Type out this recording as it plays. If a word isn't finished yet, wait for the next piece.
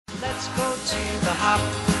Let's go to the hop.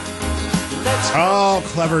 Oh,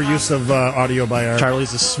 clever use of audio by our...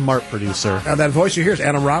 Charlie's a smart producer. That voice you hear is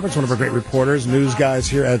Adam Roberts, one of our great reporters, news guys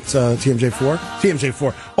here at TMJ4.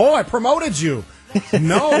 TMJ4. Oh, I promoted you.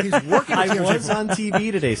 No, he's working at TMJ4. I was on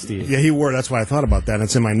TV today, Steve. Yeah, he were. That's why I thought about that.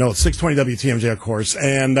 It's in my notes. 620 WTMJ, of course.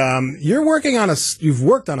 And you're working on you've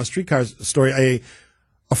worked on a streetcar story,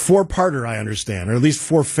 a four-parter, I understand, or at least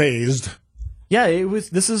four-phased. Yeah,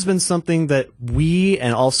 this has been something that we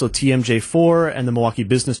and also TMJ4 and the Milwaukee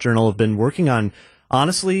Business Journal have been working on.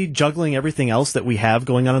 Honestly, juggling everything else that we have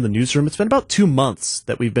going on in the newsroom, it's been about 2 months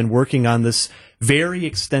that we've been working on this very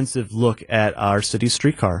extensive look at our city's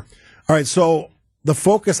streetcar. All right, so the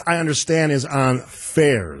focus, I understand, is on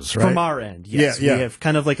fares, right? From our end, yes. Yeah. We have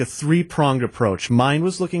kind of like a three-pronged approach. Mine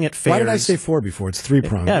was looking at fares. Why did I say four before? It's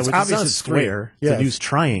three-pronged. Yeah, it's it's obviously not a square. Yeah. To use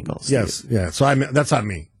triangles. Yes, yeah. So that's on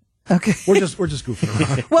me. Okay. We're just goofing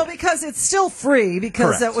around. Well, because it's still free,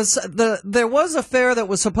 because there was a fare that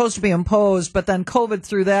was supposed to be imposed, but then COVID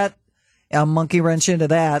threw that monkey wrench into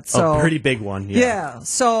that. So a pretty big one. Yeah.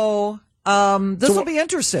 So this will be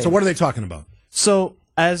interesting. So what are they talking about? So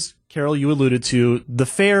as Carol, you alluded to, the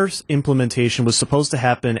fares implementation was supposed to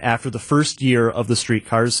happen after the first year of the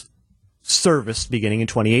streetcar's service beginning in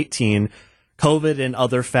 2018. COVID and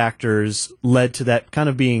other factors led to that kind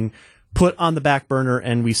of being put on the back burner,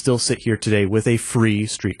 and we still sit here today with a free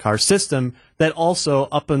streetcar system that also,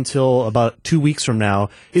 up until about 2 weeks from now,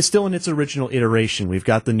 is still in its original iteration. We've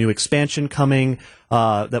got the new expansion coming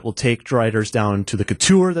that will take riders down to the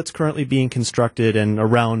Couture that's currently being constructed and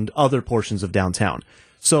around other portions of downtown.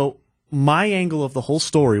 So my angle of the whole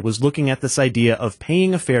story was looking at this idea of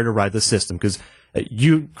paying a fare to ride the system, because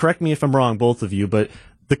you correct me if I'm wrong, both of you, but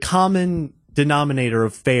the common denominator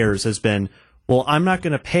of fares has been, well, I'm not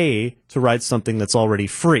going to pay to ride something that's already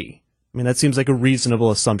free. I mean, that seems like a reasonable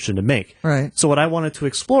assumption to make. Right. So what I wanted to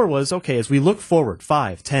explore was, okay, as we look forward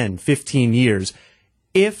 5, 10, 15 years,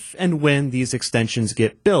 if and when these extensions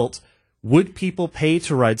get built, would people pay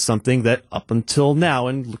to ride something that up until now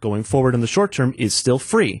and going forward in the short term is still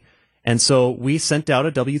free? And so we sent out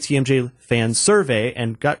a WTMJ fan survey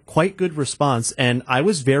and got quite good response, and I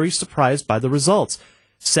was very surprised by the results.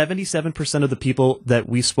 77% of the people that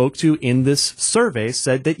we spoke to in this survey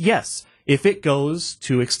said that yes, if it goes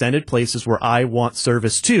to extended places where I want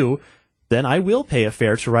service to, then I will pay a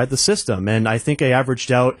fare to ride the system. And I think I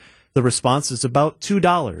averaged out the responses about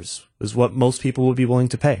 $2 is what most people would be willing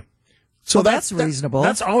to pay. So that's reasonable.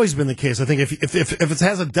 That's always been the case. I think if it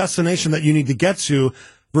has a destination that you need to get to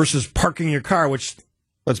versus parking your car, which,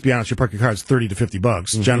 let's be honest, you park your car, it's $30 to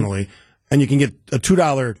 $50 generally, and you can get a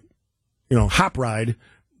 $2, hop ride.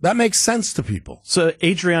 That makes sense to people. So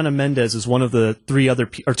Adriana Mendez is one of the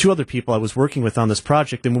two other people I was working with on this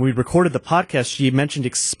project. And when we recorded the podcast, she mentioned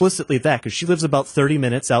explicitly that, because she lives about 30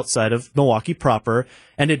 minutes outside of Milwaukee proper,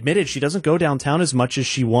 and admitted she doesn't go downtown as much as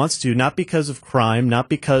she wants to, not because of crime, not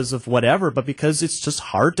because of whatever, but because it's just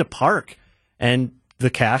hard to park. And the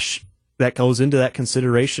cash that goes into that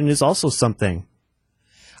consideration is also something.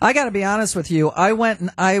 I got to be honest with you. I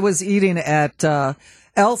was eating at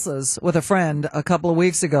Elsa's with a friend a couple of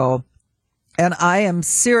weeks ago, and I am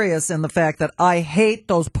serious in the fact that I hate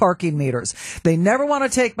those parking meters. They never want to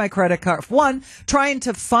take my credit card. One, trying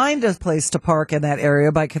to find a place to park in that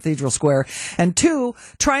area by Cathedral Square, and two,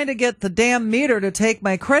 trying to get the damn meter to take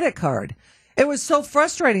my credit card. It was so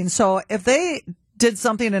frustrating. So if they did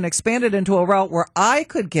something and expanded into a route where I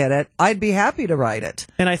could get it, I'd be happy to ride it.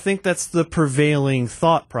 And I think that's the prevailing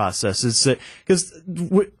thought process, is that,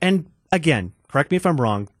 and again, correct me if I'm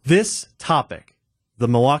wrong, this topic, the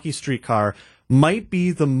Milwaukee streetcar, might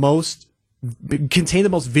be contain the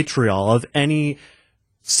most vitriol of any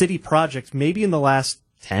city project, maybe in the last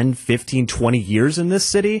 10, 15, 20 years in this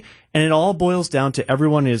city. And it all boils down to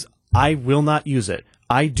everyone is, I will not use it.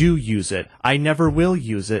 I do use it. I never will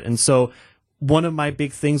use it. And so one of my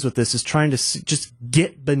big things with this is trying to just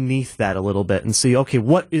get beneath that a little bit and see, okay,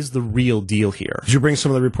 what is the real deal here? Did you bring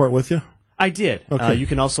some of the report with you? I did. Okay. You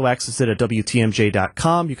can also access it at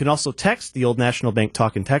WTMJ.com. You can also text the Old National Bank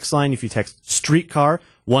talk and text line. If you text streetcar,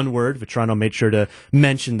 one word, Vetrano made sure to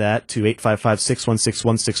mention that, to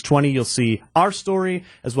 855-616-1620. You'll see our story,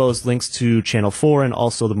 as well as links to Channel 4 and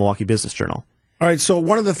also the Milwaukee Business Journal. All right, so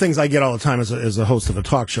one of the things I get all the time as a host of a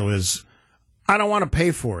talk show is, I don't want to pay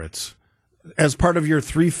for it. As part of your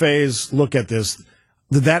three-phase look at this,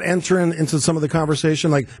 did that enter into some of the conversation?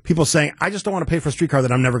 Like people saying, I just don't want to pay for a streetcar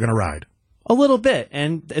that I'm never going to ride. A little bit,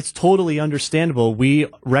 and it's totally understandable. We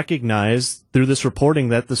recognize through this reporting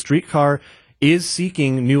that the streetcar is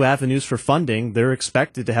seeking new avenues for funding. They're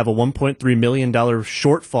expected to have a $1.3 million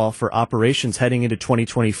shortfall for operations heading into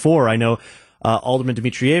 2024. I know Alderman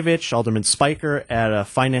Dmitrievich, Alderman Spiker at a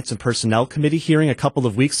Finance and Personnel Committee hearing a couple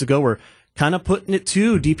of weeks ago were kind of putting it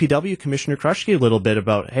to DPW Commissioner Krushke a little bit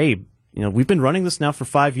about, hey, we've been running this now for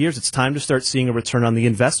 5 years. It's time to start seeing a return on the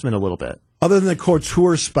investment a little bit. Other than the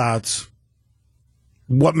couture spots,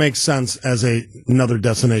 what makes sense as another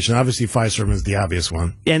destination? Obviously, Fiserv is the obvious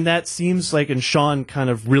one. And that seems like, and Sean kind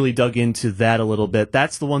of really dug into that a little bit.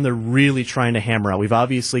 That's the one they're really trying to hammer out. We've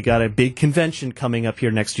obviously got a big convention coming up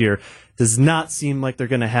here next year. Does not seem like they're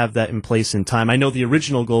going to have that in place in time. I know the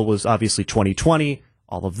original goal was obviously 2020.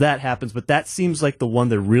 All of that happens, but that seems like the one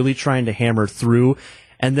they're really trying to hammer through.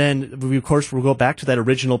 And then, of course, we'll go back to that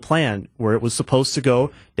original plan where it was supposed to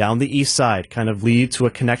go down the east side, kind of lead to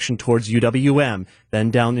a connection towards UWM,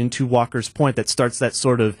 then down into Walker's Point. That starts that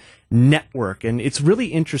sort of network. And it's really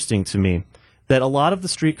interesting to me that a lot of the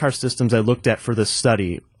streetcar systems I looked at for this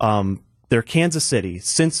study, they're Kansas City,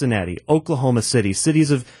 Cincinnati, Oklahoma City,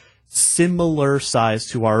 cities of similar size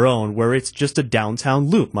to our own, where it's just a downtown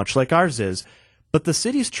loop, much like ours is. But the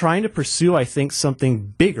city's trying to pursue, I think,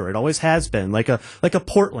 something bigger. It always has been, like a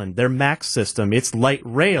Portland, their MAX system. It's light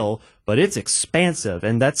rail, but it's expansive,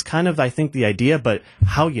 and that's kind of, I think, the idea. But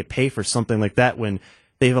how you pay for something like that when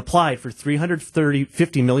they've applied for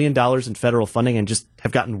 $350 million in federal funding and just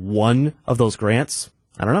have gotten one of those grants?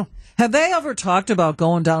 I don't know. Have they ever talked about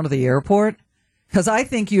going down to the airport? Because I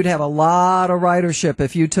think you'd have a lot of ridership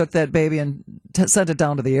if you took that baby and sent it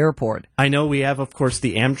down to the airport. I know we have, of course,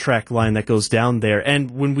 the Amtrak line that goes down there.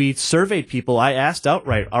 And when we surveyed people, I asked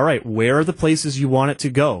outright, all right, where are the places you want it to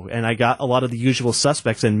go? And I got a lot of the usual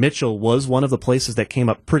suspects, and Mitchell was one of the places that came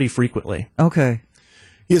up pretty frequently. Okay.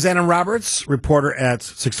 He is Adam Roberts, reporter at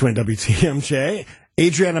 620 WTMJ.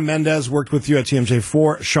 Adriana Mendez worked with you at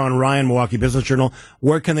TMJ4. Sean Ryan, Milwaukee Business Journal.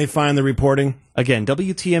 Where can they find the reporting? Again,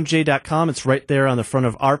 WTMJ.com. It's right there on the front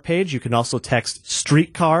of our page. You can also text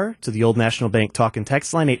streetcar to the Old National Bank talk and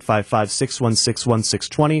text line,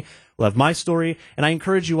 855-616-1620. We'll have my story. And I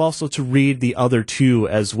encourage you also to read the other two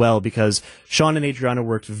as well, because Sean and Adriana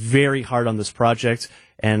worked very hard on this project.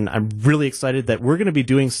 And I'm really excited that we're going to be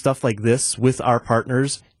doing stuff like this with our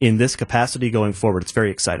partners in this capacity going forward. It's very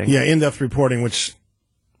exciting. Yeah, in-depth reporting, which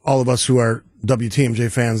all of us who are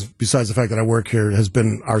WTMJ fans, besides the fact that I work here, has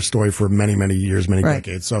been our story for many, many years, many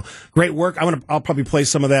decades. So great work. I'll probably play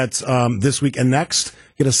some of that this week and next.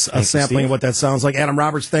 Get a sampling of what that sounds like. Adam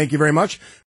Roberts, thank you very much.